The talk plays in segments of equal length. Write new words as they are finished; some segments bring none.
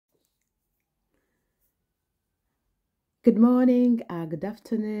Good morning, good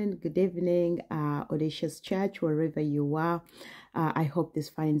afternoon, good evening, Audacious Church, wherever you are. I hope this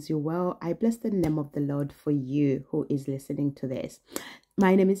finds you well. I bless the name of the Lord for you who is listening to this.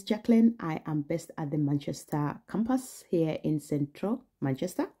 My name is Jacqueline. I am based at the Manchester campus here in Central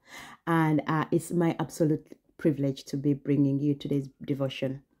Manchester. And it's my absolute privilege to be bringing you today's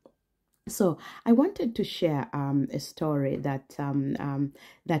devotion. So I wanted to share a story that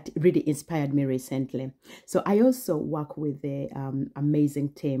really inspired me recently. So I also work with the amazing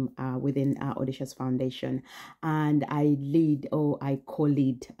team within Audacious Foundation, and I lead or I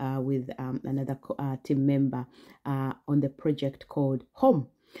co-lead with another team member on the project called Home.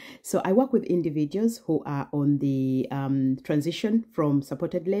 So I work with individuals who are on the transition from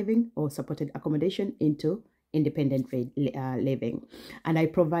supported living or supported accommodation into independent living, and I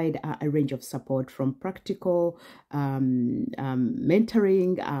provide a range of support from practical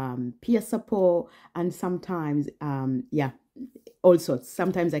mentoring, peer support, and sometimes also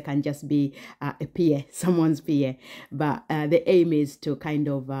sometimes I can just be a peer, someone's peer, but the aim is to kind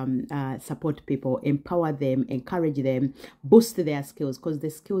of support people, empower them, encourage them, boost their skills, because the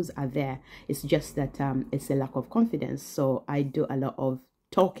skills are there. It's just that it's a lack of confidence. So I do a lot of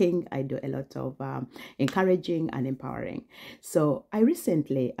talking, I do a lot of encouraging and empowering. So I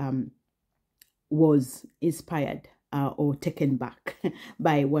recently was inspired or taken back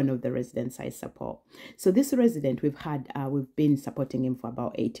by one of the residents I support. So this resident, we've been supporting him for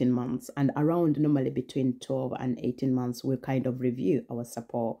about 18 months, and around normally between 12 and 18 months, we kind of review our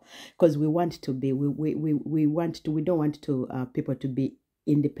support, because we want to be, we don't want to people to be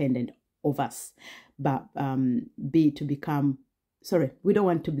independent of us, but we don't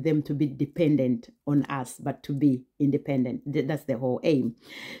want them to be dependent on us, but to be independent. That's the whole aim.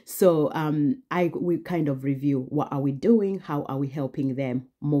 So we kind of review, what are we doing? How are we helping them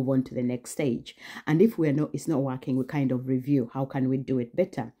move on to the next stage? And if it's not working, we kind of review, how can we do it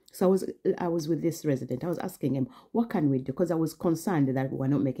better? So I was with this resident. I was asking him, what can we do? Because I was concerned that we were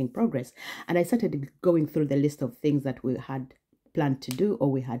not making progress. And I started going through the list of things that we had planned to do,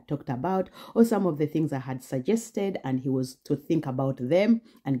 or we had talked about, or some of the things I had suggested, and he was to think about them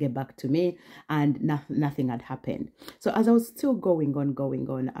and get back to me, and nothing had happened. So as I was still going on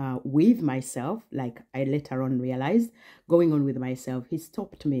with myself, like I later on realized, going on with myself, he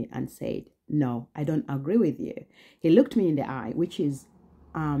stopped me and said, no, I don't agree with you. He looked me in the eye, which is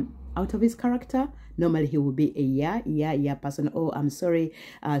out of his character. Normally he will be a yeah person. Oh, I'm sorry,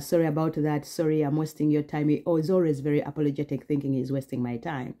 sorry about that. Sorry, I'm wasting your time. He's always very apologetic, thinking he's wasting my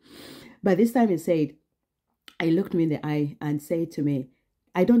time. But this time he looked me in the eye and said to me,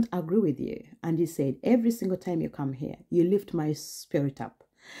 I don't agree with you. And he said, every single time you come here, you lift my spirit up.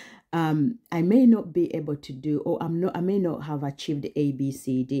 I may not be able to do, or I may not have achieved A, B,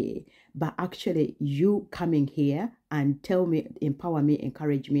 C, D, but actually you coming here and tell me, empower me,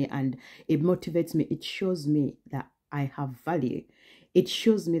 encourage me, and it motivates me. It shows me that I have value. It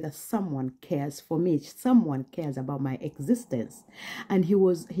shows me that someone cares for me. Someone cares about my existence. And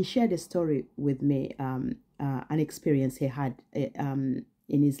he shared a story with me, an experience he had in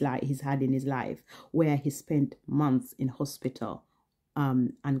his life, where he spent months in hospital,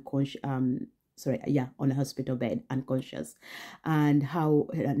 on a hospital bed, unconscious, and how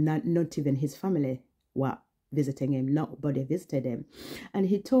not even his family were visiting him. Nobody visited him. And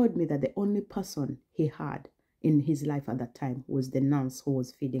he told me that the only person he had in his life at that time was the nurse who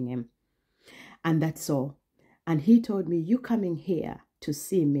was feeding him, and that's all. And he told me, you coming here to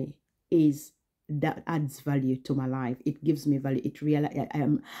see me that adds value to my life. It gives me value.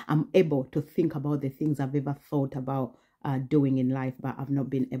 I'm able to think about the things I've ever thought about doing in life, but I've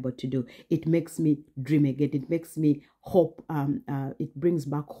not been able to do. It makes me dream again. It makes me hope. It brings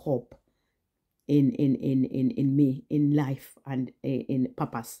back hope in me, in life, and in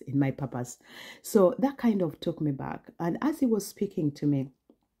my purpose. So that kind of took me back. And as he was speaking to me,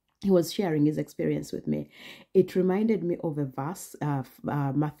 he was sharing his experience with me. It reminded me of a verse,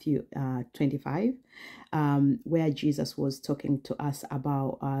 Matthew 25, where Jesus was talking to us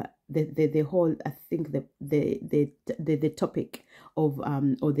about the whole. I think the topic of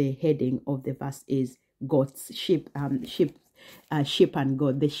or the heading of the verse is goats, sheep and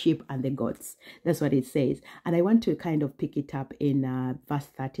goat, the sheep and the goats. That's what it says. And I want to kind of pick it up in verse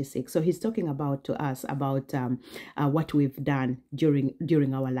 36. So he's talking about to us about what we've done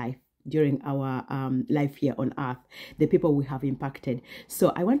during our life, during our life here on earth, the people we have impacted.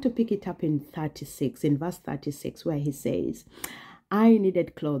 So I want to pick it up in verse 36, where he says, I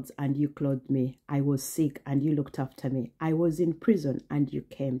needed clothes and you clothed me. I was sick and you looked after me. I was in prison and you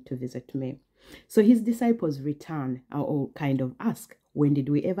came to visit me. So his disciples return or kind of ask, when did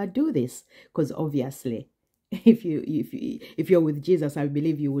we ever do this? Because obviously if you're with Jesus, I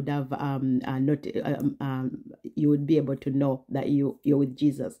believe you would have not you would be able to know that you're with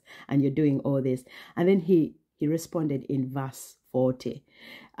Jesus and you're doing all this. And then he responded in verse 40.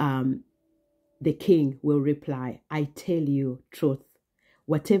 The king will reply, I tell you truth.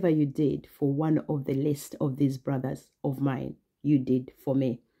 Whatever you did for one of the least of these brothers of mine, you did for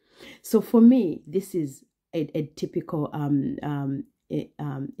me. So for me, this is a typical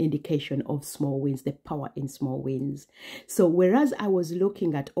indication of small wins, the power in small wins. So whereas I was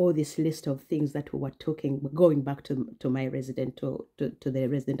looking at all this list of things that we were going back to my resident, to the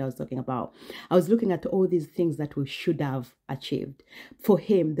resident I was talking about, I was looking at all these things that we should have achieved. For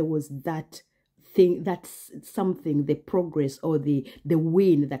him, there was that thing, that's something, the progress or the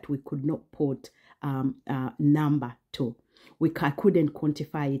win that we could not put number to. I couldn't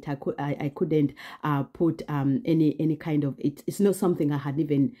quantify it. I couldn't put any kind of it. It's not something I had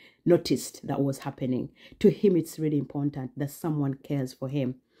even noticed that was happening. To him, it's really important that someone cares for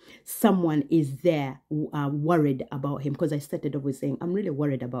him. Someone is there worried about him. Because I started off with saying, I'm really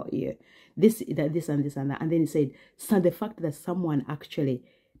worried about you. This and this and that. And then he said, so the fact that someone actually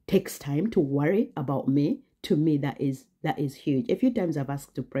takes time to worry about me, to me, that is huge. A few times I've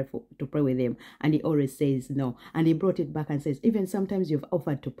asked to pray with him, and he always says no. And he brought it back and says, even sometimes you've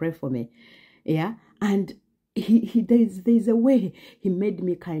offered to pray for me, yeah. And there's a way he made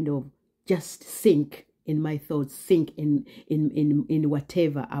me kind of just sink in my thoughts, sink in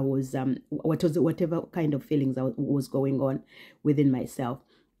whatever I was whatever kind of feelings was going on within myself.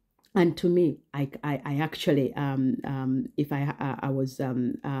 And to me, I actually if I was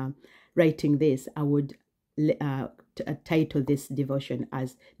writing this, I would title this devotion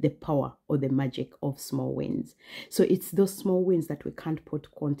as the power or the magic of small wins. So it's those small wins that we can't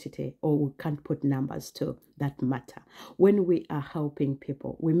put quantity or we can't put numbers to that matter. When we are helping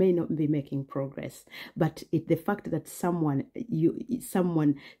people, we may not be making progress, but the fact that someone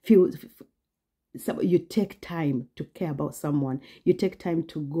feels, so you take time to care about someone, you take time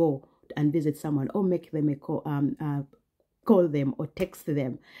to go and visit someone or make them a call them or text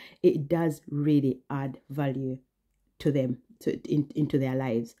them, it does really add value to them, into their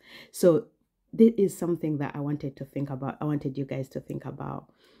lives. So this is something that I wanted to think about. I wanted you guys to think about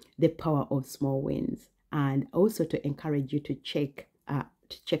the power of small wins, and also to encourage you to check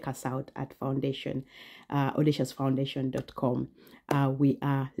us out at audaciousfoundation.com. We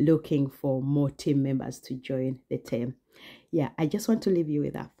are looking for more team members to join the team. Yeah, I just want to leave you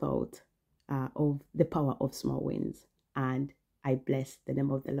with that thought of the power of small wins. And I bless the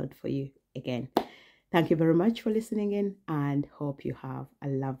name of the Lord for you again. Thank you very much for listening in, and hope you have a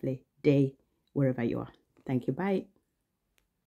lovely day wherever you are. Thank you. Bye.